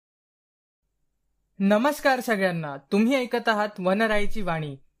नमस्कार सगळ्यांना. तुम्ही ऐकत आहात वनराईची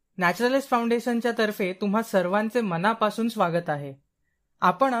वाणी. नॅचरलिस्ट फाउंडेशनच्या तर्फे तुम्हा सर्वांचे मनापासून स्वागत आहे.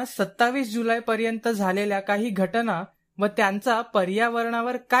 आपण आज 27 जुलै पर्यंत झालेल्या काही घटना व त्यांचा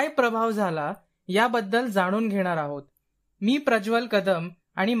पर्यावरणावर काय प्रभाव झाला याबद्दल जाणून घेणार आहोत. मी प्रज्वल कदम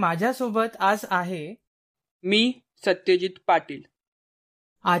आणि माझ्यासोबत आज आहे मी सत्यजित पाटील.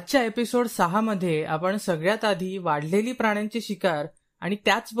 आजच्या एपिसोड 6 मध्ये आपण सगळ्यात आधी वाढलेली प्राण्यांची शिकार आणि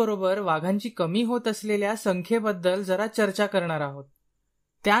त्याचबरोबर वाघांची कमी होत असलेल्या संख्येबद्दल जरा चर्चा करणार आहोत.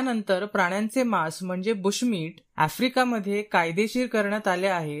 त्यानंतर प्राण्यांचे मांस म्हणजे बुशमीट आफ्रिकामध्ये कायदेशीर करण्यात आले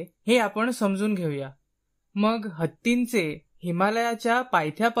आहे हे आपण समजून घेऊया. मग हत्तींचे हिमालयाच्या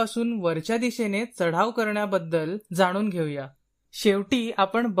पायथ्यापासून वरच्या दिशेने चढाव करण्याबद्दल जाणून घेऊया. शेवटी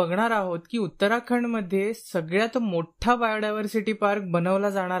आपण बघणार आहोत की उत्तराखंडमध्ये सगळ्यात मोठा बायोडायव्हर्सिटी पार्क बनवला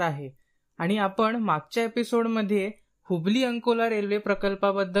जाणार आहे आणि आपण मागच्या एपिसोडमध्ये हुबली अंकोला रेल्वे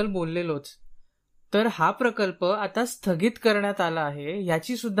प्रकल्पाबद्दल बोललेलोच. तर हा प्रकल्प आता स्थगित करण्यात आला आहे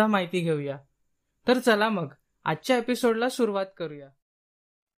याची सुद्धा माहिती घेऊया. तर चला मग आजच्या एपिसोडला सुरुवात करूया.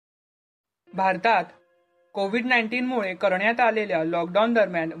 भारतात कोविड-19 करण्यात आलेल्या लॉकडाऊन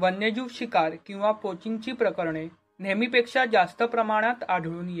दरम्यान वन्यजीव शिकार किंवा पोचिंगची प्रकरणे नेहमीपेक्षा जास्त प्रमाणात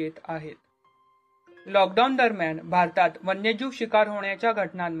आढळून येत आहेत. लॉकडाऊन दरम्यान भारतात वन्यजीव शिकार होण्याच्या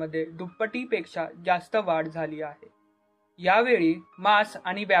घटनांमध्ये दुप्पटीपेक्षा जास्त वाढ झाली आहे. यावेळी मांस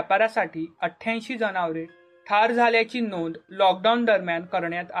आणि व्यापारासाठी 88 जनावरे ठार झाल्याची नोंद लॉकडाऊन दरम्यान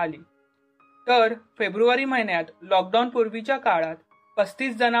करण्यात आली. तर फेब्रुवारी महिन्यात लॉकडाऊन पूर्वीच्या काळात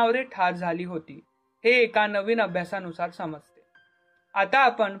 35 जनावरे ठार झाली होती, हे एका नवीन अभ्यासानुसार समजते. आता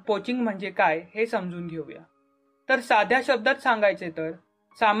आपण पोचिंग म्हणजे काय हे समजून घेऊया. तर साध्या शब्दात सांगायचे तर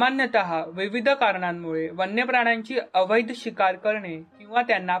सामान्यतः विविध कारणांमुळे वन्य प्राण्यांची अवैध शिकार करणे किंवा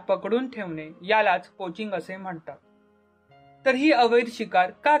त्यांना पकडून ठेवणे यालाच पोचिंग असे म्हणतात. तर ही अवैध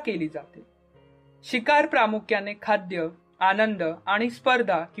शिकार का केली जाते? शिकार प्रामुख्याने खाद्य, आनंद आणि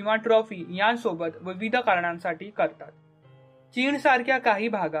स्पर्धा किंवा ट्रॉफी यांसोबत विविध कारणांसाठी करतात. चीन सारख्या काही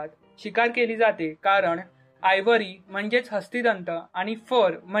भागात शिकार केली जाते कारण आयव्हरी म्हणजेच हस्तिदंत आणि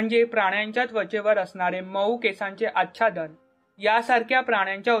फर म्हणजे प्राण्यांच्या त्वचेवर असणारे मऊ केसांचे आच्छादन यासारख्या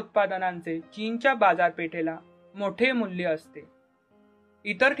प्राण्यांच्या उत्पादनांचे चीनच्या बाजारपेठेला मोठे मूल्य असते.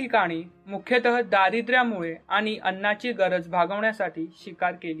 इतर ठिकाणी मुख्यतः दारिद्र्यामुळे आणि अन्नाची गरज भागवण्यासाठी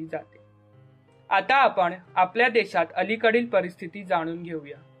शिकार केली जाते. आता आपण आपल्या देशात अलीकडील परिस्थिती जाणून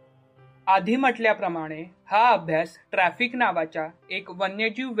घेऊया. आधी म्हटल्याप्रमाणे हा अभ्यास ट्रॅफिक नावाच्या एक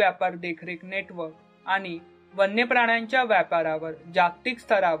वन्यजीव व्यापार देखरेख नेटवर्क आणि वन्य प्राण्यांच्या व्यापारावर जागतिक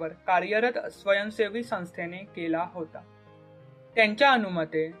स्तरावर कार्यरत स्वयंसेवी संस्थेने केला होता. त्यांच्या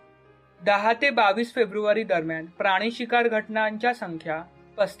अनुमते 10 ते 22 फेब्रुवारी दरम्यान प्राणी शिकार घटनांच्या संख्या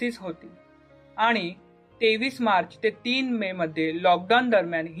 35 होती आणि 23 मार्च ते 3 मे मध्ये लॉकडाऊन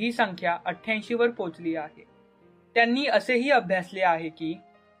दरम्यान ही संख्या 88 वर पोहोचली आहे. त्यांनी असेही अभ्यासले आहे की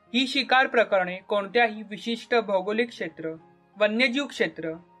ही शिकार प्रकरणे कोणत्याही विशिष्ट भौगोलिक क्षेत्र, वन्यजीव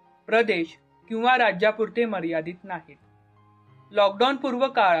क्षेत्र, प्रदेश किंवा राज्यापुरते मर्यादित नाहीत. लॉकडाऊन पूर्व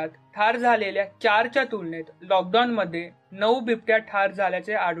काळात ठार झालेल्या 4च्या तुलनेत लॉकडाऊनमध्ये 9 बिबट्या ठार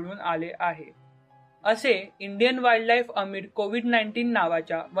झाल्याचे आढळून आले आहे, असे इंडियन वाईल्डलाईफ अमिड कोविड-19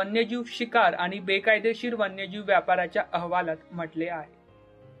 नावाच्या वन्यजीव शिकार आणि बेकायदेशीर वन्यजीव व्यापाराच्या अहवालात म्हटले आहे.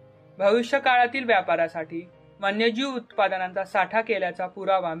 भविष्य काळातील व्यापारासाठी वन्यजीव उत्पादनांचा साठा केल्याचा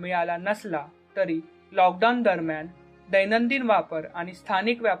पुरावा मिळाला नसला तरी लॉकडाऊन दरम्यान दैनंदिन वापर आणि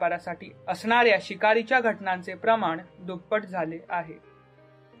स्थानिक व्यापारासाठी असणाऱ्या शिकारीच्या घटनांचे प्रमाण दुप्पट झाले आहे.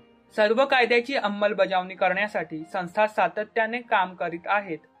 सर्व कायद्याची अंमलबजावणी करण्यासाठी संस्था सातत्याने काम करीत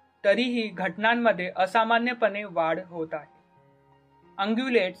आहेत, तरीही घटनांमध्ये असामान्यपणे वाढ होत आहे.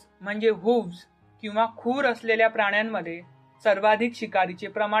 अंग्युलेट्स म्हणजे हूव्हज किंवा खूर असलेल्या प्राण्यांमध्ये सर्वाधिक शिकारीचे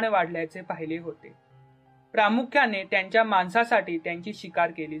प्रमाण वाढल्याचे पाहिले होते. प्रामुख्याने त्यांच्या मांसासाठी त्यांची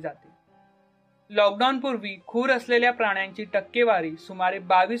शिकार केली जाते. लॉकडाऊन पूर्वी खूर असलेल्या प्राण्यांची टक्केवारी सुमारे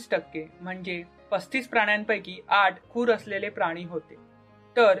 22% म्हणजे 35 प्राण्यांपैकी 8 खूर असलेले प्राणी होते.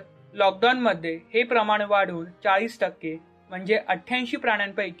 तर लॉकडाऊनमध्ये हे प्रमाण वाढून 40% म्हणजे 88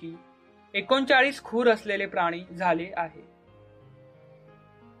 प्राण्यांपैकी 39 खूर असलेले प्राणी झाले आहे.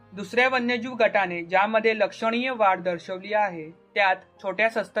 दुसऱ्या वन्यजीव गटाने ज्यामध्ये लक्षणीय वाढ दर्शवली आहे त्यात छोट्या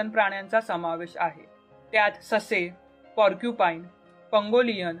सस्तन प्राण्यांचा समावेश आहे. त्यात ससे, पॉर्क्युपाईन,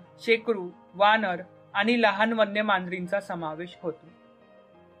 पंगोलियन, शेकरू, वानर आणि लहान वन्य मांजरींचा समावेश होतो.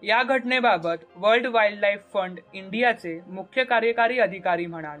 या घटनेबाबत वर्ल्ड वाईल्डलाईफ फंड इंडियाचे मुख्य कार्यकारी अधिकारी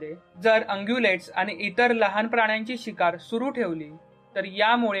म्हणाले, जर अंग्युलेट्स आणि इतर लहान प्राण्यांची शिकार सुरू ठेवली तर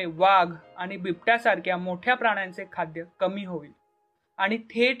यामुळे वाघ आणि बिबट्यासारख्या मोठ्या प्राण्यांचे खाद्य कमी होईल आणि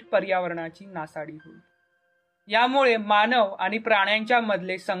थेट पर्यावरणाची नासाडी होईल. यामुळे मानव आणि प्राण्यांच्या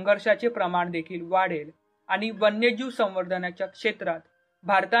मधले संघर्षाचे प्रमाण देखील वाढेल आणि वन्यजीव संवर्धनाच्या क्षेत्रात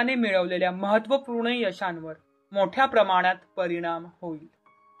भारताने मिळवलेल्या महत्त्वपूर्ण यशांवर मोठ्या प्रमाणात परिणाम होईल.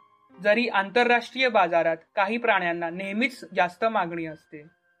 जरी आंतरराष्ट्रीय बाजारात काही प्राण्यांना नेहमीच जास्त मागणी असते,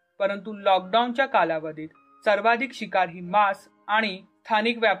 परंतु लॉकडाऊनच्या कालावधीत सर्वाधिक शिकार ही मांस आणि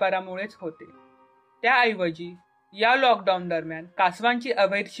स्थानिक व्यापारामुळेच होते. त्याऐवजी या लॉकडाऊन दरम्यान कासवांची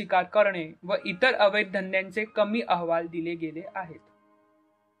अवैध शिकार करणे व इतर अवैध धंद्यांचे कमी अहवाल दिले गेले आहेत.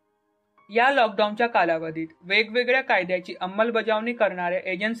 या लॉकडाऊनच्या कालावधीत वेगवेगळ्या कायद्याची अंमलबजावणी करणाऱ्या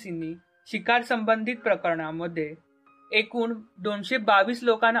एजन्सींनी शिकार संबंधित प्रकरणांमध्ये एकूण 222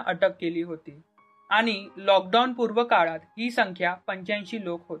 लोकांना अटक केली होती आणि लॉकडाऊन पूर्व काळात ही संख्या 85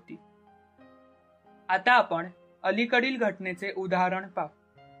 लोक होती. आता आपण अलीकडील घटनेचे उदाहरण पाहू.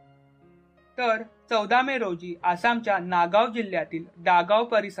 तर 14 मे रोजी आसामच्या नागाव जिल्ह्यातील डागाव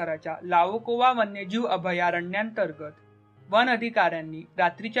परिसराच्या लाओकोवा वन्यजीव अभयारण्याअंतर्गत वन अधिकाऱ्यांनी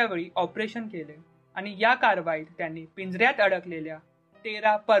रात्रीच्या वेळी ऑपरेशन केले आणि या कारवाईत त्यांनी पिंजऱ्यात अडकलेल्या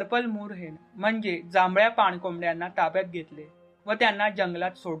 13 पर्पल मूर हेन म्हणजे जांभळ्या पाणकोंबड्यांना ताब्यात घेतले व त्यांना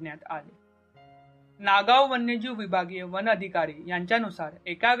जंगलात सोडण्यात आले. नागाव वन्यजीव विभागीय वन अधिकारी यांच्यानुसार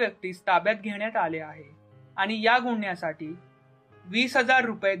एका व्यक्तीस ताब्यात घेण्यात आले आहे आणि या गुन्ह्यासाठी 20,000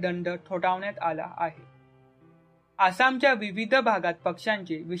 रुपये दंड ठोठावण्यात आला आहे. आसामच्या विविध भागात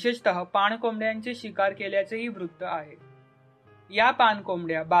पक्ष्यांचे विशेषतः पाणकोंबड्यांचे शिकार केल्याचेही वृत्त आहे. या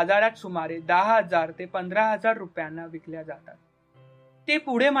पाणकोंबड्या बाजारात सुमारे 10,000 ते 15,000 रुपयांना विकल्या जातात. ते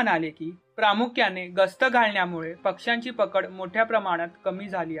पुढे म्हणाले की प्रामुख्याने गस्त घालण्यामुळे पक्ष्यांची पकड मोठ्या प्रमाणात कमी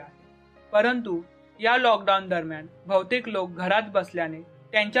झाली आहे, परंतु या लॉकडाऊन दरम्यान बहुतेक लोक घरात बसल्याने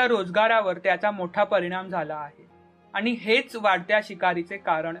त्यांच्या रोजगारावर त्याचा मोठा परिणाम झाला आहे आणि हेच वाढत्या शिकारीचे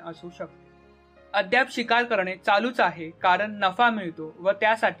कारण असू शकते. अद्याप शिकार करणे चालूच आहे कारण नफा मिळतो व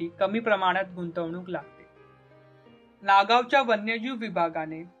त्यासाठी कमी प्रमाणात गुंतवणूक लागते. नागावच्या वन्यजीव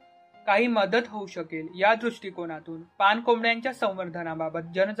विभागाने काही मदत होऊ शकेल या दृष्टिकोनातून पाणकोंबड्यांच्या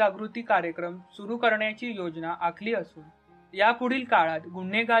संवर्धनाबाबत जनजागृती कार्यक्रम सुरू करण्याची योजना आखली असून यापुढील काळात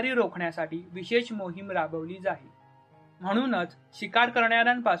गुन्हेगारी रोखण्यासाठी विशेष मोहीम राबवली जाईल. म्हणूनच शिकार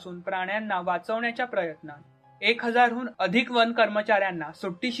करणाऱ्यांपासून प्राण्यांना वाचवण्याच्या प्रयत्नात 1,000हून अधिक वन कर्मचाऱ्यांना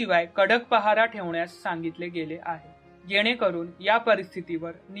सुट्टीशिवाय कडक पहारा ठेवण्यास सांगितले गेले आहे, जेणेकरून या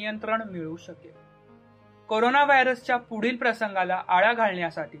परिस्थितीवर नियंत्रण मिळू शकेल. कोरोना व्हायरसच्या पुढील प्रसंगाला आळा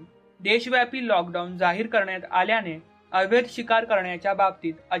घालण्यासाठी देशव्यापी लॉकडाऊन जाहीर करण्यात आल्याने अवैध शिकार करण्याच्या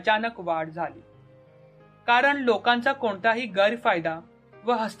बाबतीत अचानक वाढ झाली. कारण लोकांचा कोणताही गैरफायदा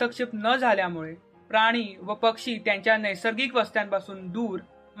व हस्तक्षेप न झाल्यामुळे प्राणी व पक्षी त्यांच्या नैसर्गिक वस्त्यांपासून दूर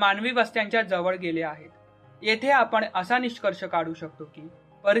मानवी वस्त्यांच्या जवळ गेले आहेत. येथे आपण असा निष्कर्ष काढू शकतो की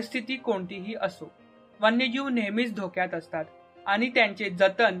परिस्थिती कोणतीही असो, वन्यजीव नेहमीच धोक्यात असतात आणि त्यांचे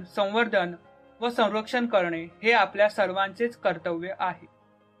जतन, संवर्धन व संरक्षण करणे हे आपल्या सर्वांचेच कर्तव्य आहे.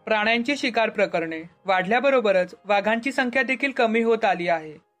 प्राण्यांची शिकार प्रकरणे वाढल्याबरोबरच वाघांची संख्या देखील कमी होत आली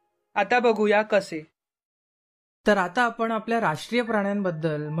आहे. आता बघूया कसे. तर आता आपण आपल्या राष्ट्रीय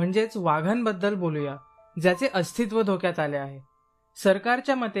प्राण्यांबद्दल म्हणजेच वाघांबद्दल बोलूया, ज्याचे अस्तित्व धोक्यात आले आहे.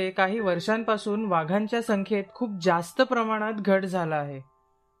 सरकारच्या मते काही वर्षांपासून वाघांच्या संख्येत खूप जास्त प्रमाणात घट झाला आहे.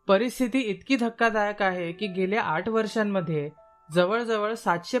 परिस्थिती इतकी धक्कादायक आहे की गेल्या 8 वर्षांमध्ये जवळजवळ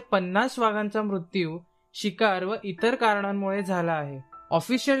 750 वाघांचा मृत्यू शिकार व इतर कारणांमुळे झाला आहे.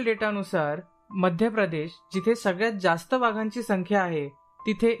 ऑफिशियल डेटानुसार मध्य प्रदेश, जिथे सगळ्यात जास्त वाघांची संख्या आहे,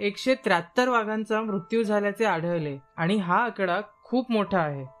 तिथे 173 वाघांचा मृत्यू झाल्याचे आढळले आणि हा आकडा खूप मोठा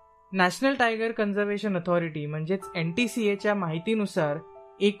आहे. नॅशनल टायगर कन्झर्वेशन अथॉरिटी म्हणजेच NTCAच्या माहितीनुसार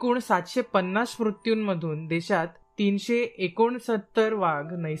एकूण 750 मृत्यूंमधून देशात 369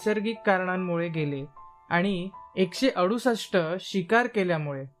 वाघ नैसर्गिक कारणांमुळे गेले आणि 168 शिकार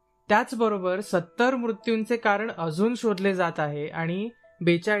केल्यामुळे. त्याचबरोबर 70 मृत्यूंचे कारण अजून शोधले जात आहे आणि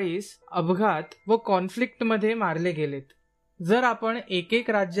 42 अपघात व कॉन्फ्लिक्टमध्ये मारले गेलेत. जर आपण एक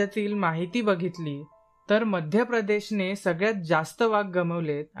राज्यातील माहिती बघितली तर मध्य प्रदेशने सगळ्यात जास्त वाघ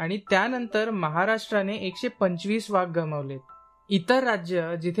गमावलेत आणि त्यानंतर महाराष्ट्राने 125 वाघ गमावलेत. इतर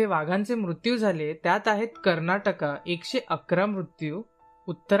राज्य जिथे वाघांचे मृत्यू झाले त्यात आहेत कर्नाटका 111 मृत्यू,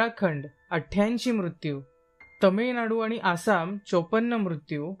 उत्तराखंड 88 मृत्यू, तमिळनाडू आणि आसाम 54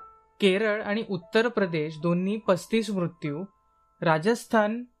 मृत्यू, केरळ आणि उत्तर प्रदेश दोन्ही 35 मृत्यू,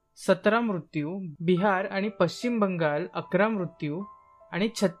 राजस्थान 17 मृत्यू, बिहार आणि पश्चिम बंगाल 11 मृत्यू आणि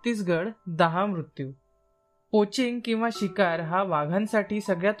छत्तीसगड 10 मृत्यू. पोचिंग किंवा शिकार हा वाघांसाठी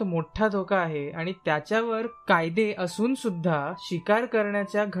सगळ्यात मोठा धोका आहे आणि त्याच्यावर कायदे असून सुद्धा शिकार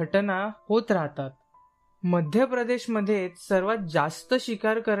करण्याच्या घटना होत राहतात. मध्य प्रदेशमध्ये सर्वात जास्त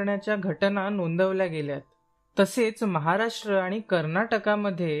शिकार करण्याच्या घटना नोंदवल्या गेल्यात. तसेच महाराष्ट्र आणि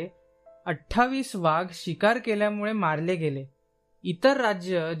कर्नाटकामध्ये 28 वाघ शिकार केल्यामुळे मारले गेले. इतर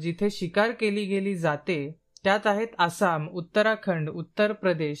राज्य जिथे शिकार केली गेली जाते त्यात आहेत आसाम, उत्तराखंड, उत्तर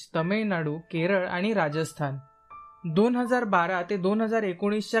प्रदेश, तमिळनाडू, केरळ आणि राजस्थान. 2012 ते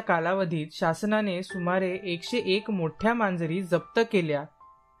 2019च्या कालावधीत शासनाने सुमारे 101 मोठ्या मांजरी जप्त केल्या.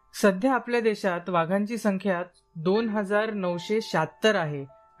 सध्या आपल्या देशात वाघांची संख्या 2976 आहे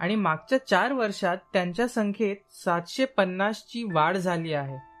आणि मागच्या 4 वर्षात त्यांच्या संख्येत 750ची वाढ झाली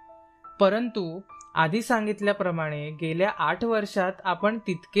आहे. परंतु आधी सांगितल्याप्रमाणे गेल्या 8 वर्षात आपण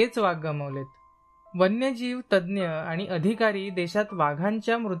तितकेच वाघ गमावलेत. वन्यजीव तज्ज्ञ आणि अधिकारी देशात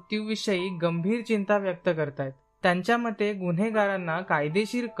वाघांच्या मृत्यूविषयी गंभीर चिंता व्यक्त करतायत. त्यांच्या मते गुन्हेगारांना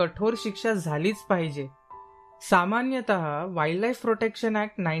कायदेशीर कठोर शिक्षा झालीच पाहिजे. सामान्यतः वाईल्ड लाईफ प्रोटेक्शन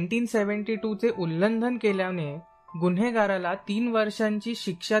ऍक्ट 1972 चे उल्लंघन केल्याने गुन्हेगाराला 3 वर्षांची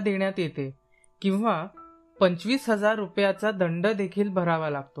शिक्षा देण्यात येते किंवा 25,000 रुपयाचा दंड देखील भरावा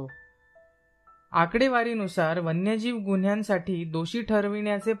लागतो. आकडेवारीनुसार वन्यजीव गुन्ह्यांसाठी दोषी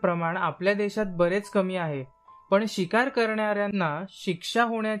ठरविण्याचे प्रमाण आपल्या देशात बरेच कमी आहे, पण शिकार करणाऱ्यांना शिक्षा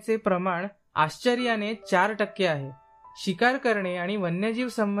होण्याचे प्रमाण आश्चर्याने 4% आहे. शिकार करणे आणि वन्यजीव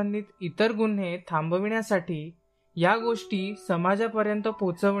संबंधित इतर गुन्हे थांबविण्यासाठी या गोष्टी समाजापर्यंत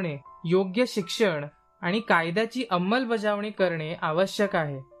पोहोचवणे, योग्य शिक्षण आणि कायद्याची अंमलबजावणी करणे आवश्यक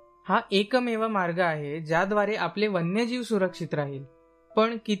आहे. हा एकमेव मार्ग आहे ज्याद्वारे आपले वन्यजीव सुरक्षित राहील.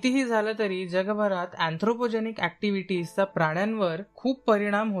 पण कितीही झालं तरी जगभरात अँथ्रोपोजेनिक ऍक्टिव्हिटीजचा प्राण्यांवर खूप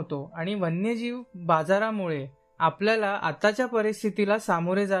परिणाम होतो आणि वन्यजीव बाजारामुळे आपल्याला आताच्या परिस्थितीला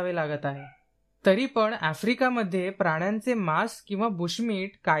सामोरे जावे लागत आहे. तरी पण आफ्रिकामध्ये प्राण्यांचे मांस किंवा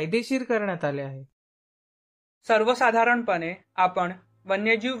बुशमीट कायदेशीर करण्यात आले आहे. सर्वसाधारणपणे आपण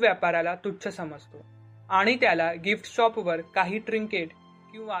वन्यजीव व्यापाराला तुच्छ समजतो आणि त्याला गिफ्ट शॉपवर काही ट्रिंकेट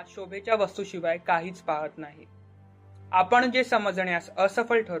किंवा शोभेच्या वस्तूशिवाय काहीच पाहत नाही. आपण जे समजण्यास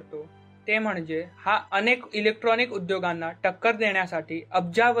असफल ठरतो ते म्हणजे हा अनेक इलेक्ट्रॉनिक उद्योगांना टक्कर देण्यासाठी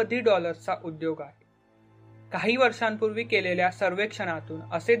अब्जावधी डॉलर्सचा उद्योग आहे. काही वर्षांपूर्वी केलेल्या सर्वेक्षणातून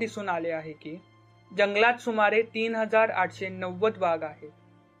असे दिसून आले आहे की जंगलात सुमारे 3,890 वाघ आहेत,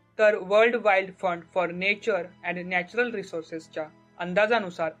 तर world wild fund for nature and natural रिसोर्सेसच्या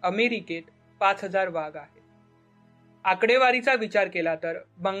अंदाजानुसार अमेरिकेत 5,000 वाघ आहेत. आकडेवारीचा विचार केला तर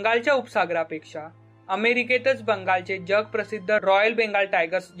बंगालच्या उपसागरापेक्षा अमेरिकेतच बंगालचे जगप्रसिद्ध रॉयल बेंगाल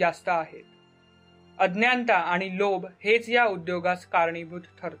टायगर्स जास्त आहेत. अज्ञानता आणि लोभ हेच या उद्योगास कारणीभूत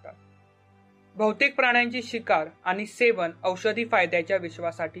ठरतात. बहुतेक प्राण्यांची शिकार आणि सेवन औषधी फायद्याच्या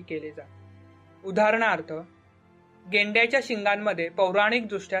विश्वासाठी केले जाते. उदाहरणार्थ, गेंड्याच्या शिंगांमध्ये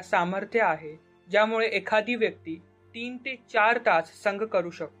पौराणिकदृष्ट्या सामर्थ्य आहे, ज्यामुळे एखादी व्यक्ती 3 ते 4 तास संघ करू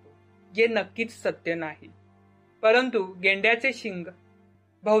शकतो, जे नक्कीच सत्य नाही. परंतु गेंड्याचे शिंग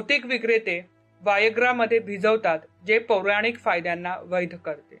बहुतेक विक्रेते वायग्रामध्ये भिजवतात, जे पौराणिक फायद्यांना वैध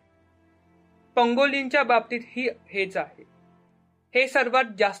करते. पंगोलिनच्या बाबतीत हेच आहे. हे सर्वात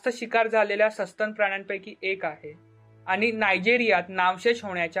जास्त शिकार झालेल्या सस्तन प्राण्यांपैकी एक आहे आणि नायजेरियात नामशेष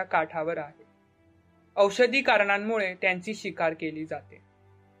होण्याच्या काठावर आहे. औषधी कारणांमुळे त्यांची शिकार केली जाते.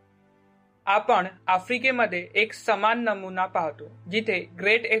 आपण आफ्रिकेमध्ये एक समान नमुना पाहतो, जिथे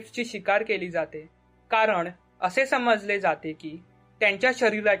ग्रेट एप्सची शिकार केली जाते, कारण असे समजले जाते की त्यांच्या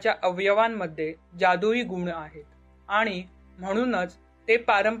शरीराच्या अवयवांमध्ये जादुई गुण आहेत आणि म्हणूनच ते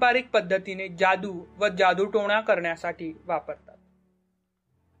पारंपरिक पद्धतीने जादू व जादूटोणा करण्यासाठी वापरतात.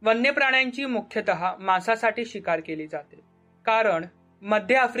 वन्य प्राण्यांची मुख्यतः मांसासाठी शिकार केली जाते, कारण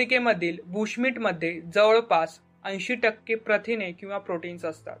मध्य आफ्रिकेमधील बुशमीटमध्ये जवळपास 80% प्रथिने किंवा प्रोटीन्स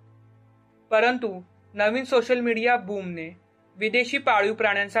असतात. परंतु नवीन सोशल मीडिया बूमने विदेशी पाळीव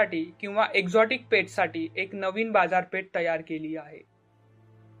प्राण्यांसाठी किंवा एक्झॉटिक पेटसाठी एक नवीन बाजारपेठ तयार केली आहे.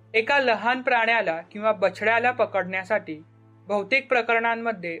 एका लहान प्राण्याला किंवा बछड्याला पकडण्यासाठी बहुतेक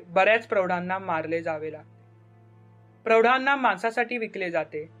प्रकरणांमध्ये बऱ्याच प्रौढांना मारले जावे लागते. प्रौढांना मांसासाठी विकले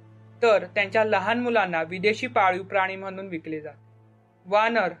जाते, तर त्यांच्या लहान मुलांना विदेशी पाळीव प्राणी म्हणून विकले जाते.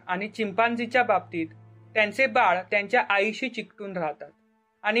 वानर आणि चिंपांझीच्या बाबतीत त्यांचे बाळ त्यांच्या आईशी चिकटून राहतात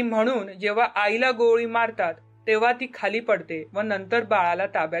आणि म्हणून जेव्हा आईला गोळी मारतात तेव्हा ती खाली पडते व नंतर बाळाला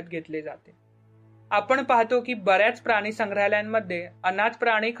ताब्यात घेतले जाते. आपण पाहतो की बऱ्याच प्राणी संग्रहालयांमध्ये अनाथ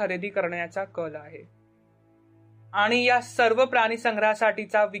प्राणी खरेदी करण्याचा कल आहे आणि या सर्व प्राणी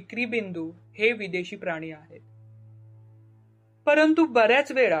संग्रहासाठीचा विक्री बिंदू हे विदेशी प्राणी आहेत. परंतु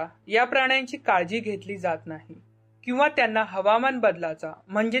बऱ्याच वेळा या प्राण्यांची काळजी घेतली जात नाही किंवा त्यांना हवामान बदलाचा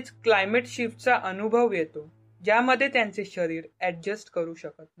म्हणजेच क्लायमेट शिफ्टचा अनुभव येतो, ज्यामध्ये त्यांचे शरीर ऍडजस्ट करू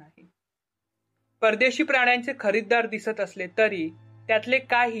शकत नाही. परदेशी प्राण्यांचे खरीददार दिसत असले तरी त्यातले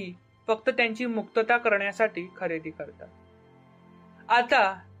काही फक्त त्यांची मुक्तता करण्यासाठी खरेदी करतात.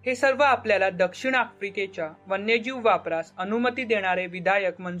 आता हे सर्व आपल्याला दक्षिण आफ्रिकेच्या वन्यजीव वापरास अनुमती देणारे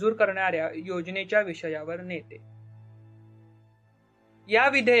विधेयक मंजूर करणाऱ्या योजनेच्या विषयावर नेते. या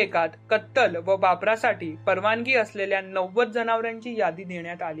विधेयकात कत्तल व वापरासाठी परवानगी असलेल्या 90 जनावरांची यादी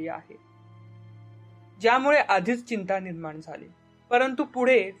देण्यात आली आहे, ज्यामुळे आधीच चिंता निर्माण झाली. परंतु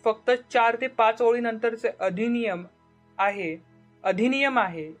पुढे फक्त 4 ते 5 ओळीनंतरचे अधिनियम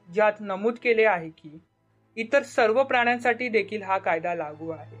आहे ज्यात नमूद केले आहे की इतर सर्व प्राण्यांसाठी देखील हा कायदा लागू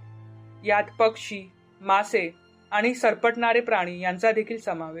आहे. यात पक्षी, मासे आणि सरपटणारे प्राणी यांचा देखील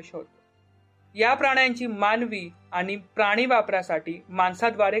समावेश होतो. या प्राण्यांची मानवी आणि प्राणी वापरासाठी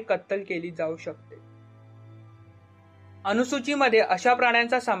माणसाद्वारे कत्तल केली जाऊ शकते. अनुसूचीमध्ये अशा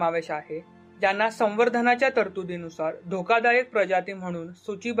प्राण्यांचा समावेश आहे ज्यांना संवर्धनाच्या तरतुदीनुसार धोकादायक प्रजाती म्हणून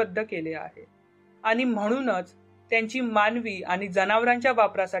सूचीबद्ध केले आहे आणि म्हणूनच त्यांची मानवी आणि जनावरांच्या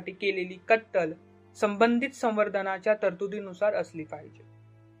वापरासाठी केलेली कत्तल संबंधित संवर्धनाच्या तरतुदीनुसार असली पाहिजे.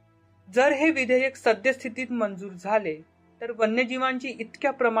 जर हे विधेयक सद्यस्थितीत मंजूर झाले तर वन्यजीवांची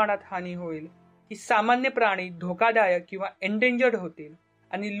इतक्या प्रमाणात हानी होईल की सामान्य प्राणी धोकादायक किंवा एंडेंजर्ड होतील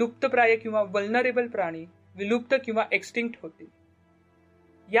आणि लुप्तप्राय किंवा वल्नरेबल प्राणी विलुप्त किंवा एक्स्टिंक्ट होतील.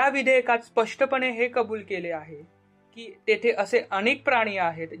 या विधेयकात स्पष्टपणे हे कबूल केले आहे की तेथे असे अनेक प्राणी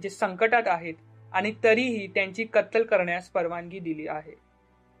आहेत जे संकटात आहेत आणि तरीही त्यांची कत्तल करण्यास परवानगी दिली आहे.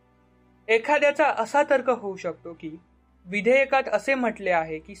 एखाद्याचा असा तर्क होऊ शकतो की विधेयकात असे म्हटले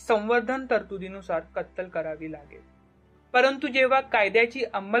आहे की संवर्धन तरतुदीनुसार कत्तल करावी लागेल, परंतु जेव्हा कायद्याची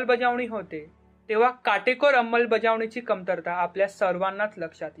अंमलबजावणी होते तेव्हा काटेकोर अंमलबजावणीची कमतरता आपल्या सर्वांनाच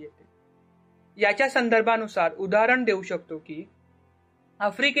लक्षात येते. याच्या संदर्भानुसार उदाहरण देऊ शकतो की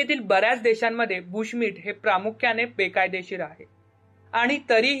आफ्रिकेतील बऱ्याच देशांमध्ये बुशमीट हे प्रामुख्याने बेकायदेशीर आहे आणि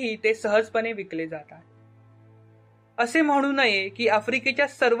तरीही ते सहजपणे विकले जात आहे. असे म्हणू नये की आफ्रिकेच्या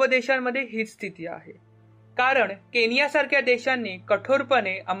सर्व देशांमध्ये हीच स्थिती आहे, कारण केनियासारख्या देशांनी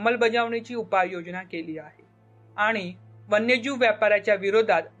कठोरपणे अंमलबजावणीची उपाययोजना केली आहे आणि वन्यजीव व्यापाराच्या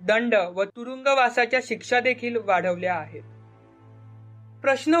विरोधात दंड व तुरुंगवासाच्या शिक्षा देखील वाढवल्या आहेत.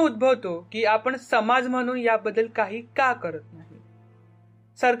 प्रश्न उद्भवतो की आपण समाज म्हणून याबद्दल काही का करत नाही.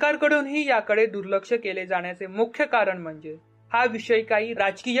 सरकारकडूनही याकडे दुर्लक्ष केले जाण्याचे मुख्य कारण म्हणजे हा विषय काही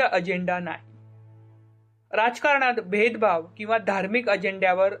राजकीय अजेंडा नाही. राजकारणात भेदभाव किंवा धार्मिक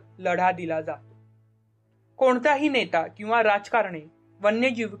अजेंड्यावर लढा दिला जातो. कोणताही नेता किंवा राजकारणी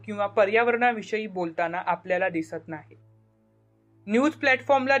वन्यजीव किंवा पर्यावरणाविषयी बोलताना आपल्याला दिसत नाही. न्यूज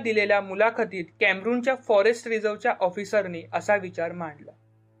प्लॅटफॉर्मला दिलेल्या मुलाखतीत कॅमरूनच्या फॉरेस्ट रिझर्व्हच्या ऑफिसरनी असा विचार मांडला.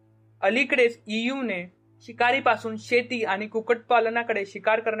 अलीकडेच EUने शिकारीपासून शेती आणि कुक्कुटपालनाकडे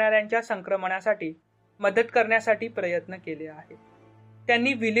शिकार करणाऱ्यांच्या संक्रमणासाठी मदत करण्यासाठी प्रयत्न केले आहेत.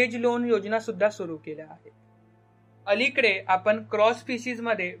 त्यांनी विलेज लोन योजना सुद्धा सुरू केल्या आहेत. अलीकडे आपण क्रॉस स्पीसीज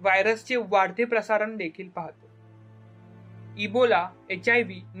मध्ये व्हायरसचे वाढते प्रसारण देखील पाहतो. इबोला,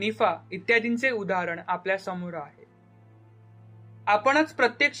 HIV, निफा इत्यादींचे उदाहरण आपल्या समोर आहे. आपणच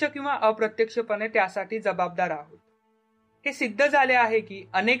प्रत्यक्ष किंवा अप्रत्यक्षपणे त्यासाठी जबाबदार आहोत. हे सिद्ध झाले आहे की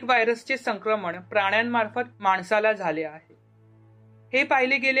अनेक व्हायरसचे संक्रमण प्राण्यांमार्फत माणसाला झाले आहे. हे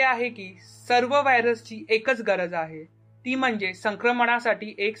पाहिले गेले आहे की सर्व व्हायरसची एकच गरज आहे, ती म्हणजे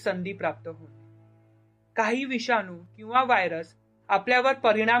संक्रमणासाठी एक संधी प्राप्त होणे. काही विषाणू किंवा व्हायरस आपल्यावर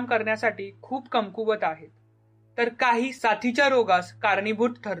परिणाम करण्यासाठी खूप कमकुवत आहेत, तर काही साथीच्या रोगास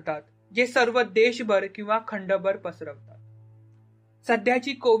कारणीभूत ठरतात जे सर्व देशभर किंवा खंडभर पसरवतात.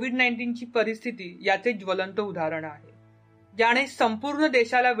 सध्याची कोविड-19 परिस्थिती याचे ज्वलंत उदाहरण आहे, ज्याने संपूर्ण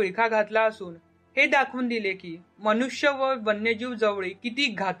देशाला विळखा घातला असून हे दाखवून दिले की मनुष्य व वन्यजीव जवळी किती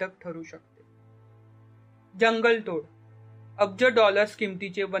घातक ठरू शकते. जंगलतोड, अब्ज डॉलर्स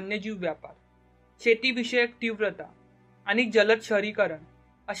किमतीचे वन्यजीव व्यापार, शेतीविषयक तीव्रता आणि जलद शहरीकरण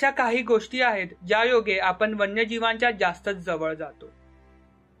अशा काही गोष्टी आहेत ज्यायोगे आपण वन्यजीवांच्या जास्तच जवळ जातो.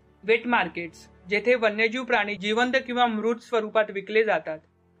 वेट मार्केट्स, जेथे वन्यजीव प्राणी जिवंत किंवा मृत स्वरूपात विकले जातात,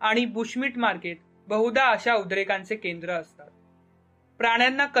 आणि बुशमीट मार्केट बहुधा अशा उद्रेकांचे केंद्र असतात.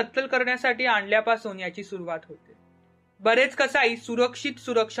 प्राण्यांना कत्तल करण्यासाठी आणल्यापासून याची सुरुवात होते. बरेच कसाई सुरक्षित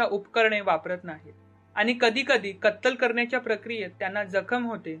सुरक्षा उपकरणे वापरत नाहीत आणि कधी कधी कत्तल करण्याच्या प्रक्रियेत त्यांना जखम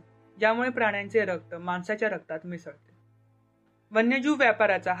होते, ज्यामुळे प्राण्यांचे रक्त माणसाच्या रक्तात मिसळते. वन्यजीव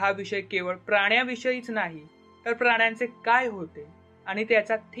व्यापाराचा हा विषय केवळ प्राण्याविषयीच नाही, तर प्राण्यांचे काय होते आणि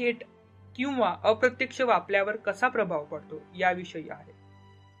त्याचा थेट किंवा अप्रत्यक्ष आपल्यावर कसा प्रभाव पडतो याविषयी आहे.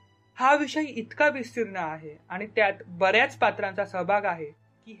 हा विषय इतका विस्तीर्ण आहे आणि त्यात बऱ्याच पात्रांचा सहभाग आहे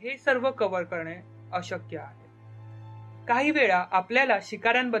की हे सर्व कव्हर करणे अशक्य आहे. काही वेळा आपल्याला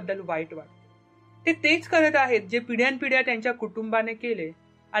शिकाऱ्यांबद्दल वाईट वाटते. ते तेच करत आहेत जे पिढ्यानपिढ्या त्यांच्या कुटुंबाने केले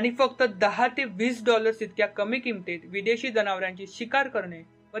आणि फक्त $10 ते $20 इतक्या कमी किमतीत विदेशी जनावरांची शिकार करणे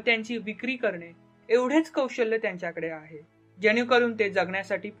व त्यांची विक्री करणे एवढेच कौशल्य त्यांच्याकडे आहे, जेणेकरून ते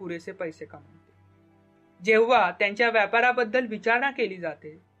जगण्यासाठी पुरेसे पैसे कमवतील. जेव्हा त्यांच्या व्यापाराबद्दल विचारणा केली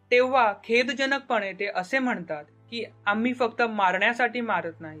जाते तेव्हा खेदजनकपणे ते असे म्हणतात की आम्ही फक्त मारण्यासाठी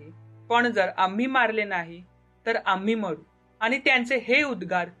मारत नाही, पण जर आम्ही मारले नाही तर आम्ही मरू. आणि त्यांचे हे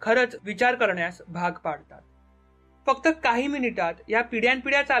उद्गार खरंच विचार करण्यास भाग पाडतात. फक्त काही मिनिटात या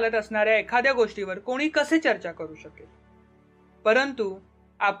पिढ्यानपिढ्या चालत असणाऱ्या एखाद्या गोष्टीवर कोणी कसे चर्चा करू शकेल? परंतु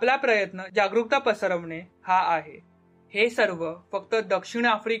आपला प्रयत्न जागरूकता पसरवणे हा आहे. हे सर्व फक्त दक्षिण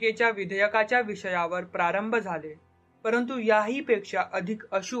आफ्रिकेच्या विधेयकाच्या विषयावर प्रारंभ झाले, परंतु याही पेक्षा अधिक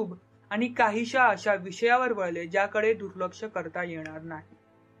अशुभ आणि काहीशा अशा विषयावर वळले ज्याकडे दुर्लक्ष करता येणार नाही.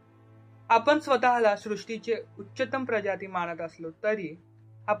 आपण स्वतःला सृष्टीचे उच्चतम प्रजाती मानत असलो तरी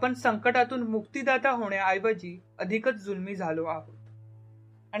आपण संकटातून मुक्तिदाता होण्याऐवजी अधिकच जुलमी झालो आहोत,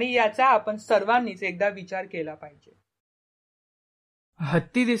 आणि याचा आपण सर्वांनीच एकदा विचार केला पाहिजे.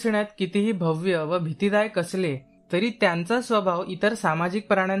 हत्ती दिसण्यात कितीही भव्य व भीतीदायक असले तरी त्यांचा स्वभाव इतर सामाजिक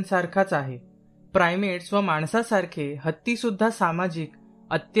प्राण्यांसारखाच आहे. प्रायमेट्स व माणसासारखे हत्ती सुद्धा सामाजिक,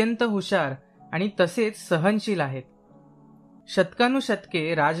 अत्यंत हुशार आणि तसेच सहनशील आहेत.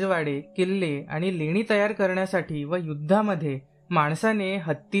 शतकानुशतके राजवाडे, किल्ले आणि लेणी तयार करण्यासाठी व युद्धामध्ये माणसाने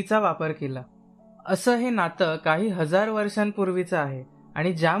हत्तीचा वापर केला. असं हे नातं काही हजार वर्षांपूर्वीचं आहे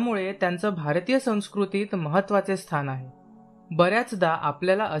आणि ज्यामुळे त्यांचं भारतीय संस्कृतीत महत्त्वाचे स्थान आहे. बऱ्याचदा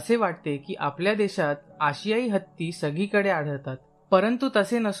आपल्याला असे वाटते की आपल्या देशात आशियाई हत्ती सगळीकडे आढळतात, परंतु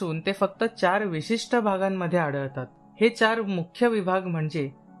तसे नसून ते फक्त 4 विशिष्ट भागांमध्ये आढळतात. हे 4 मुख्य विभाग म्हणजे: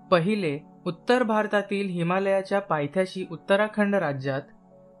 पहिले, उत्तर भारतातील हिमालयाच्या पायथ्याशी उत्तराखंड राज्यात.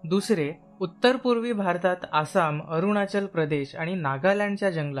 दुसरे, उत्तर पूर्वी भारतात आसाम, अरुणाचल प्रदेश आणि नागालँडच्या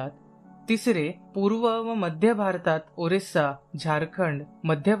जंगलात. तिसरे, पूर्व व मध्य भारतात ओरिसा, झारखंड,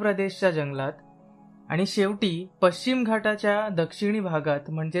 मध्य प्रदेशच्या जंगलात. आणि शेवटी पश्चिम घाटाच्या दक्षिणी भागात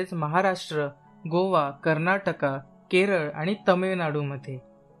म्हणजेच महाराष्ट्र, गोवा, कर्नाटका, केरळ आणि तमिळनाडूमध्ये.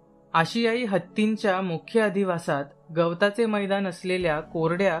 आशियाई हत्तींच्या मुख्य अधिवासात गवताचे मैदान असलेल्या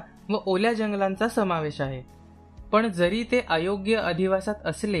कोरड्या व ओल्या जंगलांचा समावेश आहे. पण जरी ते अयोग्य अधिवासात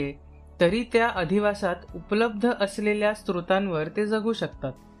असले तरी त्या अधिवासात उपलब्ध असलेल्या स्रोतांवर ते जगू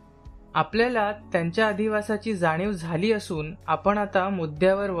शकतात. आपल्याला त्यांच्या अधिवासाची जाणीव झाली असून आपण आता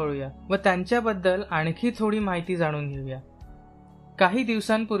मुद्द्यावर वळूया व त्यांच्याबद्दल आणखी थोडी माहिती जाणून घेऊया. काही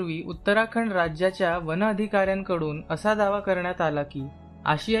दिवसांपूर्वी उत्तराखंड राज्याच्या वन अधिकाऱ्यांकडून असा दावा करण्यात आला की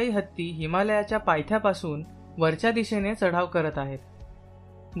आशियाई हत्ती हिमालयाच्या पायथ्यापासून वरच्या दिशेने चढाव करत आहेत.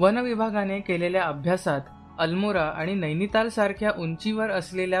 वन विभागाने केलेल्या अभ्यासात अल्मोरा आणि नैनिताल सारख्या उंचीवर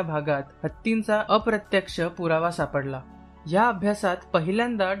असलेल्या भागात हत्तींचा अप्रत्यक्ष पुरावा सापडला. या अभ्यासात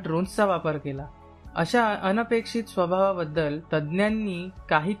पहिल्यांदा ड्रोन्सचा वापर केला. अशा अनपेक्षित स्वभावाबद्दल तज्ज्ञांनी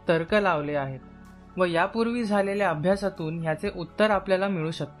काही तर्क लावले आहेत व यापूर्वी झालेल्या अभ्यासातून ह्याचे उत्तर आपल्याला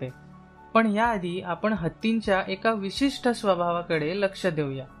मिळू शकते. पण याआधी आपण हत्तींच्या एका विशिष्ट स्वभावाकडे लक्ष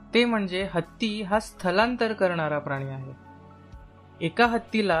देऊया. ते म्हणजे हत्ती हा स्थलांतर करणारा प्राणी आहे. एका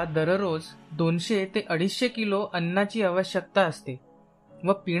हत्तीला दररोज 200 ते 250 किलो अन्नाची आवश्यकता असते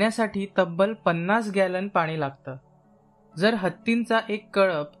व पिण्यासाठी तब्बल 50 गॅलन पाणी लागतं. जर हत्तींचा एक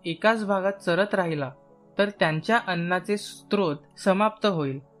कळप एकाच भागात चरत राहिला तर त्यांच्या अन्नाचे स्रोत समाप्त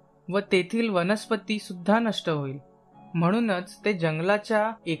होईल व तेथील वनस्पती सुद्धा नष्ट होईल. म्हणूनच ते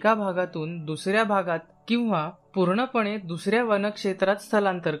जंगलाच्या एका भागातून दुसऱ्या भागात किंवा पूर्णपणे दुसऱ्या वनक्षेत्रात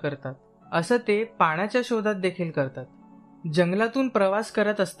स्थलांतर करतात. असं ते पाण्याच्या शोधात देखील करतात. जंगलातून प्रवास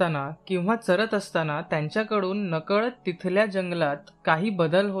करत असताना किंवा चरत असताना त्यांच्याकडून नकळत तिथल्या जंगलात काही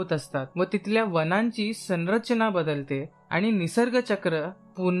बदल होत असतात व तिथल्या वनांची संरचना बदलते आणि निसर्ग चक्र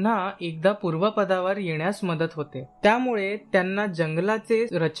पुन्हा एकदा पूर्वपदावर येण्यास मदत होते. त्यामुळे त्यांना जंगलाचे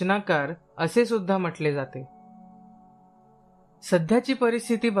रचनाकार असे सुद्धा म्हटले जाते. सध्याची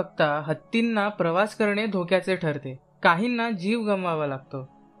परिस्थिती बघता हत्तींना प्रवास करणे धोक्याचे ठरते. काहींना जीव गमवावा लागतो.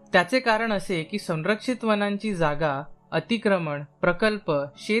 त्याचे कारण असे की संरक्षित वनांची जागा अतिक्रमण, प्रकल्प,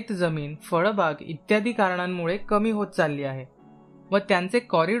 शेतजमीन, फळबाग इत्यादी कारणांमुळे कमी होत चालली आहे व त्यांचे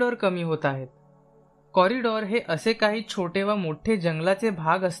कॉरिडॉर कमी होत आहेत. कॉरिडॉर हे असे काही छोटे व मोठे जंगलाचे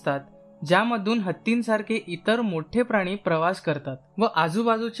भाग असतात ज्यामधून हत्तींसारखे इतर मोठे प्राणी प्रवास करतात व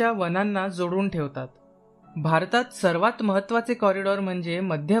आजूबाजूच्या वनांना जोडून ठेवतात. भारतात सर्वात महत्त्वाचे कॉरिडॉर म्हणजे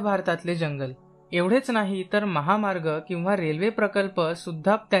मध्य भारतातले जंगल. एवढेच नाही तर महामार्ग किंवा रेल्वे प्रकल्प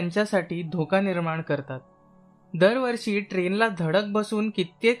सुद्धा त्यांच्यासाठी धोका निर्माण करतात. दरवर्षी ट्रेनला धडक बसून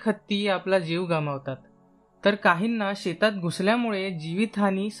कित्येक हत्ती आपला जीव गमावतात, तर काहींना शेतात घुसल्यामुळे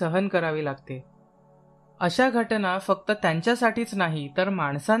जीवितहानी सहन करावी लागते. अशा घटना फक्त त्यांच्यासाठीच नाही तर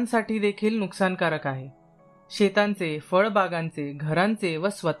माणसांसाठी देखील नुकसानकारक आहे. शेतांचे, फळबागांचे, घरांचे व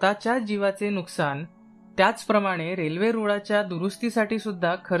स्वतःच्या जीवाचे नुकसान, त्याचप्रमाणे रेल्वे रुळाच्या दुरुस्तीसाठी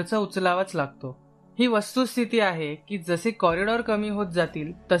सुद्धा खर्च उचलावाच लागतो. ही वस्तुस्थिती आहे की जसे कॉरिडॉर कमी होत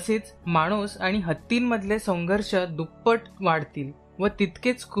जातील तसेच माणूस आणि हत्तींमधले संघर्ष दुप्पट वाढतील व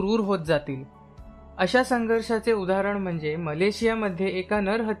तितकेच क्रूर होत जातील. अशा संघर्षाचे उदाहरण म्हणजे मलेशियामध्ये एका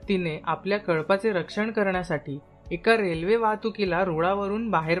नर हत्तीने आपल्या कळपाचे रक्षण करण्यासाठी एका रेल्वे वाहतुकीला रुळावरून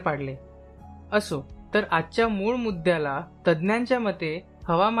बाहेर पाडले. असो, तर आजच्या मूळ मुद्द्याला तज्ज्ञांच्या मते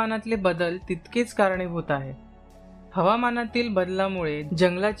हवामानातले बदल तितकेच कारणीभूत आहे. हवामानातील बदलामुळे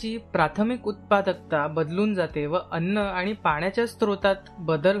जंगलाची प्राथमिक उत्पादकता बदलून जाते व अन्न आणि पाण्याच्या स्रोतात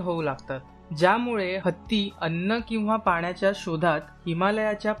बदल होऊ लागतात, ज्यामुळे हत्ती अन्न किंवा पाण्याच्या शोधात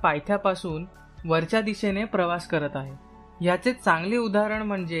हिमालयाच्या पायथ्यापासून वरच्या दिशेने प्रवास करत आहे. याचे चांगले उदाहरण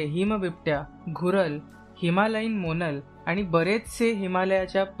म्हणजे हिमबिबट्या, घुरल, हिमालयीन मोनल आणि बरेचसे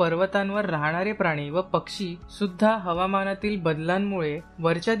हिमालयाच्या पर्वतांवर राहणारे प्राणी व पक्षी सुद्धा हवामानातील बदलांमुळे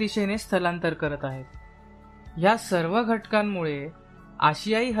वरच्या दिशेने स्थलांतर करत आहेत. या सर्व घटकांमुळे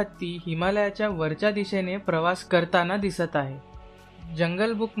आशियाई हत्ती हिमालयाच्या वरच्या दिशेने प्रवास करताना दिसत आहे.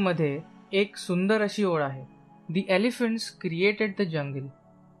 जंगल बुक मध्ये एक सुंदर अशी ओळ आहे. The elephants created the jungle.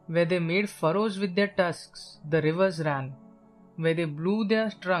 Where they made furrows with their tusks, the rivers ran. Where they blew their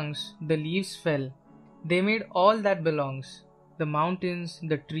trunks, the leaves fell. They made all that belongs. The mountains,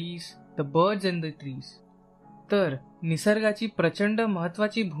 the trees, the birds and the trees. तर निसर्गाची प्रचंड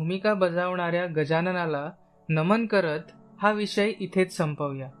महत्वाची भूमिका बजावणाऱ्या गजाननाला नमन करत हा विषय इथेच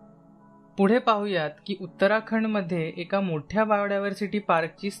संपवूया. पुढे पाहूयात की उत्तराखंडमध्ये एका मोठ्या बायोडायव्हर्सिटी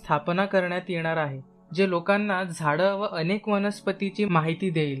पार्कची स्थापना करण्यात येणार आहे, जे लोकांना झाडं व अनेक वनस्पतीची माहिती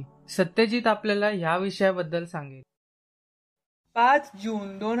देईल. सत्यजित आपल्याला या विषयाबद्दल सांगेल. 5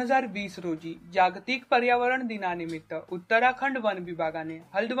 जून 2020 रोजी जागतिक पर्यावरण दिनानिमित्त उत्तराखंड वन विभागाने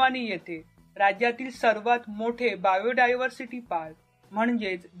हल्द्वानी येथे राज्यातील सर्वात मोठे बायोडायव्हर्सिटी पार्क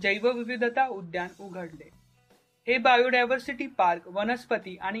म्हणजेच जैवविविधता उद्यान उघडले. हे बायोडायव्हर्सिटी पार्क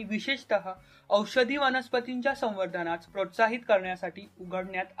वनस्पती आणि विशेषतः औषधी वनस्पतींच्या संवर्धनास प्रोत्साहित करण्यासाठी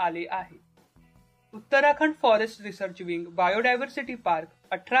उघडण्यात आले आहे. Uttarakhand forest research wing biodiversity park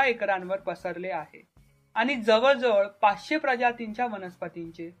 18 एकरांवर पसरले आहे आणि जवळजवळ 500 प्रजातींच्या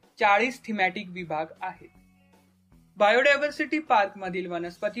वनस्पतींचे 40 थीमॅटिक विभाग आहेत. बायोडायव्हर्सिटी पार्क मधील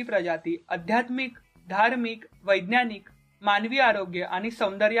वनस्पती प्रजाती आध्यात्मिक, धार्मिक, वैज्ञानिक, मानवी आरोग्य आणि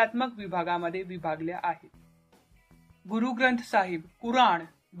सौंदर्यात्मक विभागामध्ये विभागल्या आहेत. गुरु ग्रंथ साहिब, कुराण,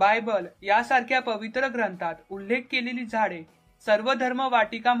 बायबल यासारख्या पवित्र ग्रंथात उल्लेख केलेली झाडे सर्व धर्म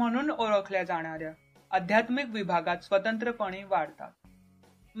वाटिका म्हणून ओळखल्या जाणाऱ्या आध्यात्मिक विभागात स्वतंत्रपणे वाढतात.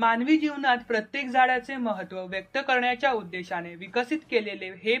 मानवी जीवनात प्रत्येक झाडाचे महत्त्व व्यक्त करण्याच्या उद्देशाने विकसित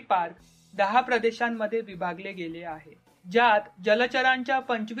केलेले हे पार्क 10 प्रदेशांमध्ये विभागले गेले आहे, ज्यात जलचरांच्या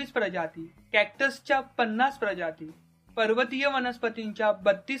 25 प्रजाती, कॅक्टसच्या 50 प्रजाती, पर्वतीय वनस्पतींच्या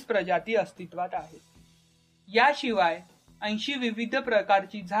 32 प्रजाती अस्तित्वात आहेत. याशिवाय 80 विविध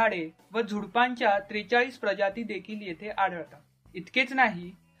प्रकारची झाडे व झुडपांच्या 43 प्रजाती देखील येथे आढळतात. इतकेच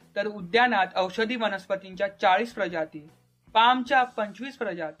नाही तर उद्यानात औषधी वनस्पतींच्या 40 प्रजाती, पामच्या 25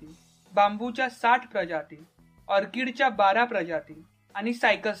 प्रजाती, बांबूच्या 60 प्रजाती, ऑर्किडच्या 12 प्रजाती आणि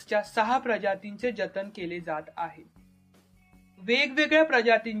सायकसच्या 6 प्रजातींचे जतन केले जात आहे. वेगवेगळ्या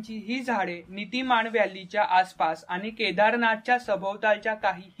प्रजातींची ही झाडे नीतीमान व्हॅलीच्या आसपास आणि केदारनाथच्या सभोवतालच्या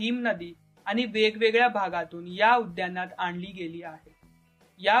काही हिम नदी आणि वेगवेगळ्या भागातून या उद्यानात आणली गेली आहे.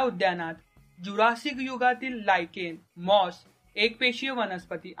 या उद्यानात जुरासिक युगातील लायकेन, मॉस, एकपेशीय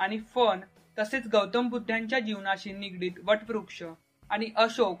वनस्पती आणि फन तसेच गौतम बुद्धांच्या जीवनाशी निगडीत वटवृक्ष आणि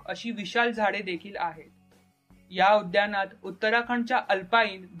अशोक अशी विशाल झाडे देखील आहेत. या उद्यानात उत्तराखंडच्या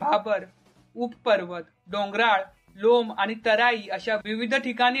अल्पाईन, भाबर, उपपर्वत, डोंगराळ, लोम आणि तराई अशा विविध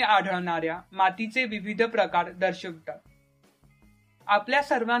ठिकाणी आढळणाऱ्या मातीचे विविध प्रकार दर्शवितात. आपल्या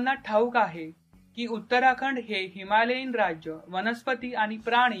सर्वांना ठाऊक आहे की उत्तराखंड हे हिमालयीन राज्य वनस्पती आणि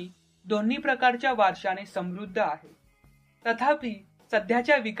प्राणी दोन्ही प्रकारच्या वारशाने समृद्ध आहे. तथापि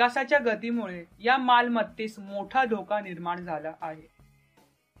सध्याच्या विकासाच्या गतीमुळे या मालमत्तेस मोठा धोका निर्माण झाला आहे.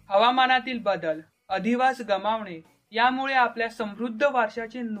 हवामानातील बदल, अधिवास गमावणे यामुळे आपल्या समृद्ध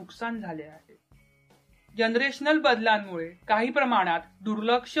वारशाचे नुकसान झाले आहे. जनरेशनल बदलांमुळे काही प्रमाणात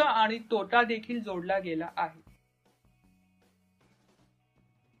दुर्लक्ष आणि तोटा देखील जोडला गेला आहे.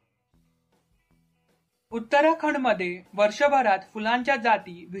 उत्तराखंडमध्ये वर्षभरात फुलांच्या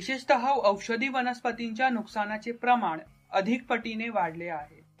जाती, विशेषतः औषधी वनस्पतींच्या नुकसानाचे प्रमाण अधिक पटीने वाढले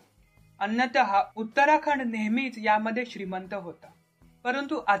आहे. अन्यतः उत्तराखंड नेहमीच यामध्ये श्रीमंत होता,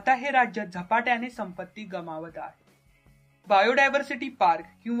 परंतु आता हे राज्य झपाट्याने संपत्ती गमावत आहे. बायोडायव्हर्सिटी पार्क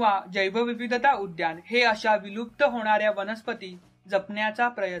किंवा जैवविविधता उद्यान हे अशा विलुप्त होणाऱ्या वनस्पती जपण्याचा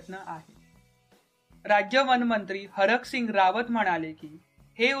प्रयत्न आहे. राज्य वनमंत्री हरक सिंग रावत म्हणाले की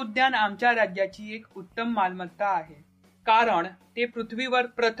हे उद्यान आमच्या राज्याची एक उत्तम मालमत्ता आहे कारण ते पृथ्वीवर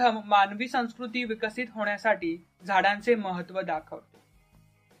प्रथम मानवी संस्कृती विकसित होण्यासाठी झाडांचे महत्त्व दाखवते.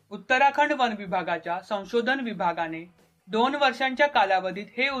 उत्तराखंड वन विभागाच्या संशोधन विभागाने 2 वर्षांच्या कालावधीत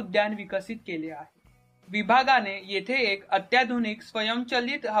हे उद्यान विकसित केले आहे. विभागाने येथे एक अत्याधुनिक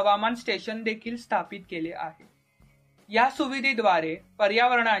स्वयंचलित हवामान स्टेशन देखील स्थापित केले आहे. या सुविधेद्वारे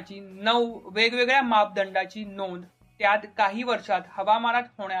पर्यावरणाची 9 वेगवेगळ्या मापदंडाची नोंद त्यात काही वर्षात हवामानात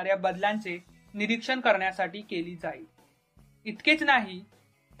होणाऱ्या बदलांचे निरीक्षण करण्यासाठी केली जाईल. इतकेच नाही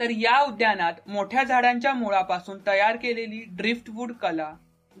तर या उद्यानात मोठ्या झाडांच्या मुळापासून तयार केलेली ड्रिफ्टवूड कला,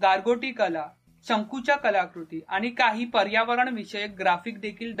 गारगोटी कला, शंकूच्या कलाकृती आणि काही पर्यावरण विषयक ग्राफिक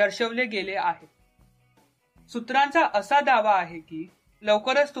देखील दर्शवले गेले आहेत. सूत्रांचा असा दावा आहे की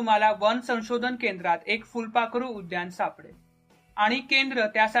लवकरच तुम्हाला वन संशोधन केंद्रात एक फुलपाखरू उद्यान सापडेल आणि केंद्र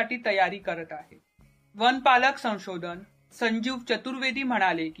त्यासाठी तयारी करत आहे. वनपालक संशोधन संजीव चतुर्वेदी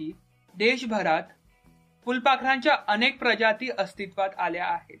म्हणाले की देशभरात फुलपाखरांच्या अनेक प्रजाती अस्तित्वात आल्या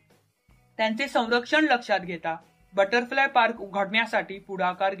आहेत. त्यांचे संरक्षण लक्षात घेता बटरफ्लाय पार्क उघडण्यासाठी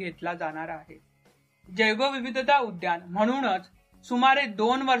पुढाकार घेतला जाणार आहे. जैवविविधता उद्यान म्हणूनच सुमारे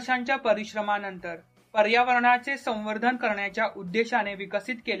 2 वर्षांच्या परिश्रमानंतर पर्यावरणाचे संवर्धन करण्याच्या उद्देशाने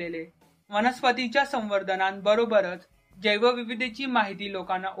विकसित केलेले वनस्पतीच्या संवर्धनांबरोबरच जैवविविधतेची माहिती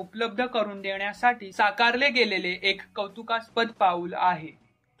लोकांना उपलब्ध करून देण्यासाठी साकारले गेलेले एक कौतुकास्पद पाऊल आहे.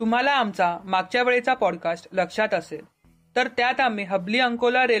 तुम्हाला आमचा मागच्या वेळेचा पॉडकास्ट लक्षात असेल तर त्यात आम्ही हबली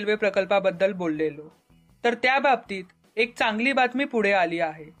अंकोला रेल्वे प्रकल्पाबद्दल बोललेलो. तर त्या बाबतीत एक चांगली बातमी पुढे आली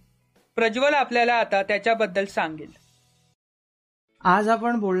आहे. प्रज्वल आपल्याला आता त्याच्याबद्दल सांगेल. आज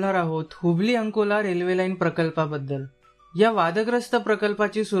आपण बोलणार आहोत हुबली अंकोला रेल्वे लाईन प्रकल्पाबद्दल. या वादग्रस्त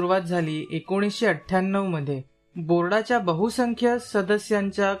प्रकल्पाची सुरुवात झाली 1998 मध्ये. बोर्डाच्या बहुसंख्य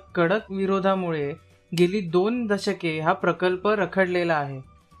सदस्यांच्या कडक विरोधामुळे गेली 2 दशके हा प्रकल्प रखडलेला आहे.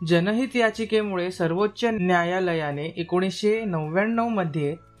 जनहित याचिकेमुळे सर्वोच्च न्यायालयाने 1999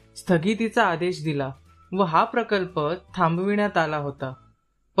 मध्ये स्थगितीचा आदेश दिला व हा प्रकल्प थांबविण्यात आला होता.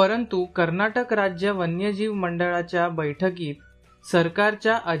 परंतु कर्नाटक राज्य वन्यजीव मंडळाच्या बैठकीत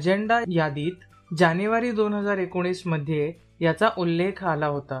सरकारच्या अजेंडा यादीत जानेवारी 2019 मध्ये याचा उल्लेख आला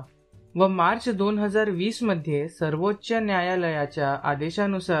होता व मार्च 2020 मध्ये सर्वोच्च न्यायालयाच्या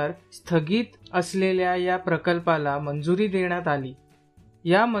आदेशानुसार स्थगित असलेल्या या प्रकल्पाला मंजुरी देण्यात आली.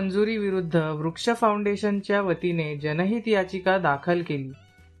 या मंजुरी विरुद्ध वृक्ष फाउंडेशनच्या वतीने जनहित याचिका दाखल केली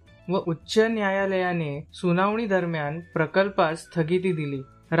व उच्च न्यायालयाने सुनावणी दरम्यान प्रकल्पास स्थगिती दिली.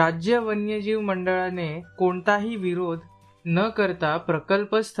 राज्य वन्यजीव मंडळाने कोणताही विरोध न करता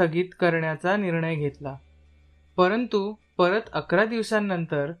प्रकल्प स्थगित करण्याचा निर्णय घेतला. परंतु परत 11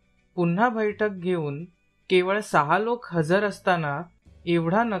 दिवसांनंतर पुन्हा बैठक घेऊन केवळ 6 लोक हजर असताना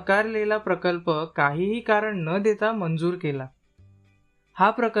एवढा नकारलेला प्रकल्प काहीही कारण न देता मंजूर केला. हा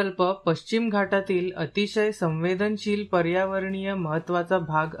प्रकल्प पश्चिम घाटातील अतिशय संवेदनशील पर्यावरणीय महत्त्वाचा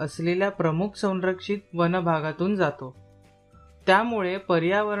भाग असलेल्या प्रमुख संरक्षित वनभागातून जातो. त्यामुळे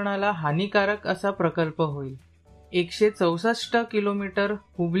पर्यावरणाला हानिकारक असा प्रकल्प होईल. 164 किलोमीटर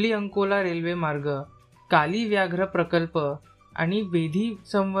हुबली अंकोला रेल्वे मार्ग, काली व्याघ्र प्रकल्प आणि वेधी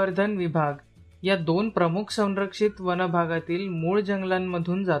संवर्धन विभाग या 2 प्रमुख संरक्षित वनभागातील मूळ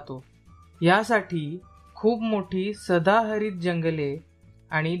जंगलांमधून जातो. यासाठी खूप मोठी सदाहरित जंगले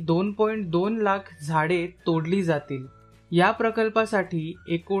आणि 2.2 लाख झाडे तोडली जातील. या प्रकल्पासाठी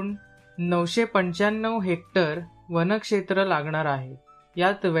एकूण 995 हेक्टर वनक्षेत्र लागणार आहे.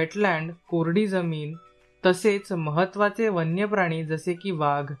 यात वेटलँड, कोरडी जमीन तसेच महत्त्वाचे वन्य प्राणी जसे की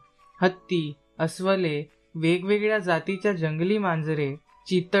वाघ, हत्ती, अस्वले, वेगवेगळ्या जातीच्या जंगली मांजरे,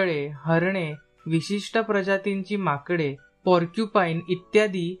 चितळे, हरणे, विशिष्ट प्रजातींची माकडे, पॉर्क्युपाईन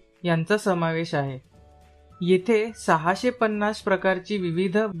इत्यादी यांचा समावेश आहे. येथे 650 प्रकारची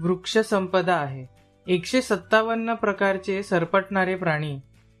विविध वृक्ष संपदा आहे. 157 प्रकारचे सरपटणारे प्राणी,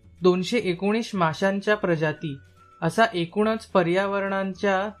 219 माशांच्या प्रजाती असा एकूणच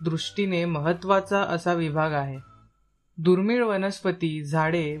पर्यावरणाच्या दृष्टीने महत्त्वाचा असा विभाग आहे. दुर्मिळ वनस्पती,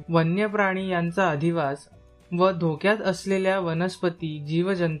 झाडे, वन्य प्राणी यांचा अधिवास व धोक्यात असलेल्या वनस्पती,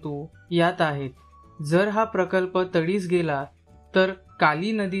 जीवजंतू यात आहेत. जर हा प्रकल्प तडीस गेला तर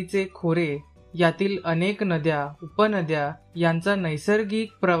काली नदीचे खोरे, यातील अनेक नद्या, उपनद्या यांचा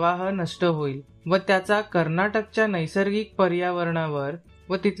नैसर्गिक प्रवाह नष्ट होईल व त्याचा कर्नाटकच्या नैसर्गिक पर्यावरणावर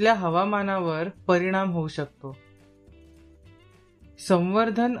व तिथल्या हवामानावर परिणाम होऊ शकतो.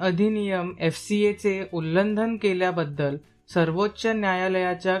 संवर्धन अधिनियम FCA चे उल्लंघन केल्याबद्दल सर्वोच्च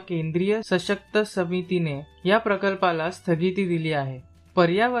न्यायालयाच्या केंद्रीय सशक्त समितीने या प्रकल्पाला स्थगिती दिली आहे.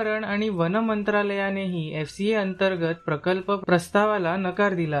 पर्यावरण आणि वन मंत्रालयानेही FCA अंतर्गत प्रकल्प प्रस्तावाला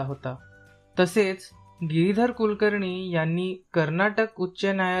नकार दिला होता. तसेच गिरीधर कुलकर्णी यांनी कर्नाटक उच्च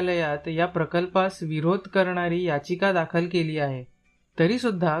न्यायालयात या प्रकल्पास विरोध करणारी याचिका दाखल केली आहे. तरी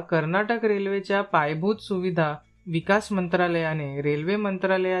सुद्धा कर्नाटक रेल्वेच्या पायाभूत सुविधा विकास मंत्रालयाने रेल्वे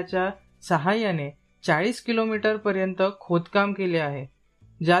मंत्रालयाच्या सहाय्याने 40 किलोमीटर पर्यंत खोदकाम केले आहे,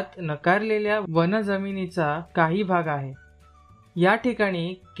 ज्यात नकारलेल्या वन जमिनीचा काही भाग आहे. या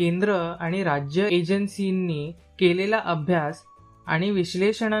ठिकाणी केंद्र आणि राज्य एजन्सींनी केलेला अभ्यास आणि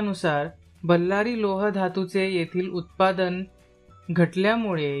विश्लेषणानुसार बल्लारी लोह धातूचे येथील उत्पादन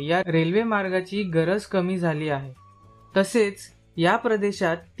घटल्यामुळे या रेल्वे मार्गाची गरज कमी झाली आहे. तसेच या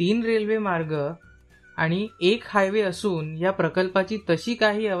प्रदेशात 3 रेल्वे मार्ग आणि 1 हायवे असून या प्रकल्पाची तशी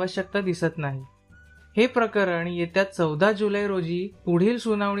काही आवश्यकता दिसत नाही. हे प्रकरण येत्या 14 जुलै रोजी पुढील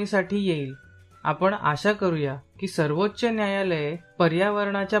सुनावणीसाठी येईल. आपण आशा करूया की सर्वोच्च न्यायालय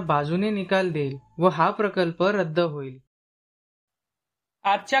पर्यावरणाच्या बाजूने निकाल देईल व हा प्रकल्प रद्द होईल.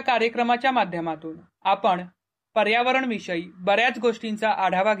 आजच्या कार्यक्रमाच्या माध्यमातून आपण पर्यावरणविषयी बऱ्याच गोष्टींचा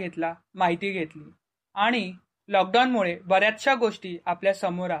आढावा घेतला, माहिती घेतली आणि लॉकडाऊनमुळे बऱ्याचशा गोष्टी आपल्या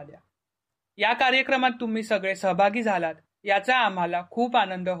समोर आल्या. या कार्यक्रमात तुम्ही सगळे सहभागी झालात याचा आम्हाला खूप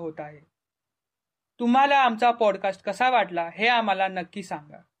आनंद होत आहे. तुम्हाला आमचा पॉडकास्ट कसा वाटला हे आम्हाला नक्की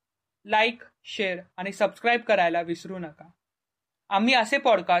सांगा. लाईक, शेअर आणि सबस्क्राईब करायला विसरू नका. आम्ही असे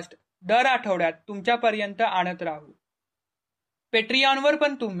पॉडकास्ट दर आठवड्यात तुमच्यापर्यंत आणत राहू. पेट्रियॉनवर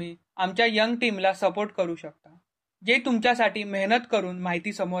पण तुम्ही आमच्या यंग टीमला सपोर्ट करू शकता, जे तुमच्यासाठी मेहनत करून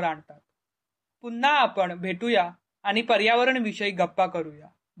माहिती समोर आणतात. पुन्हा आपण भेटूया आणि पर्यावरण विषयी गप्पा करूया.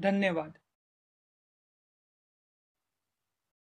 धन्यवाद.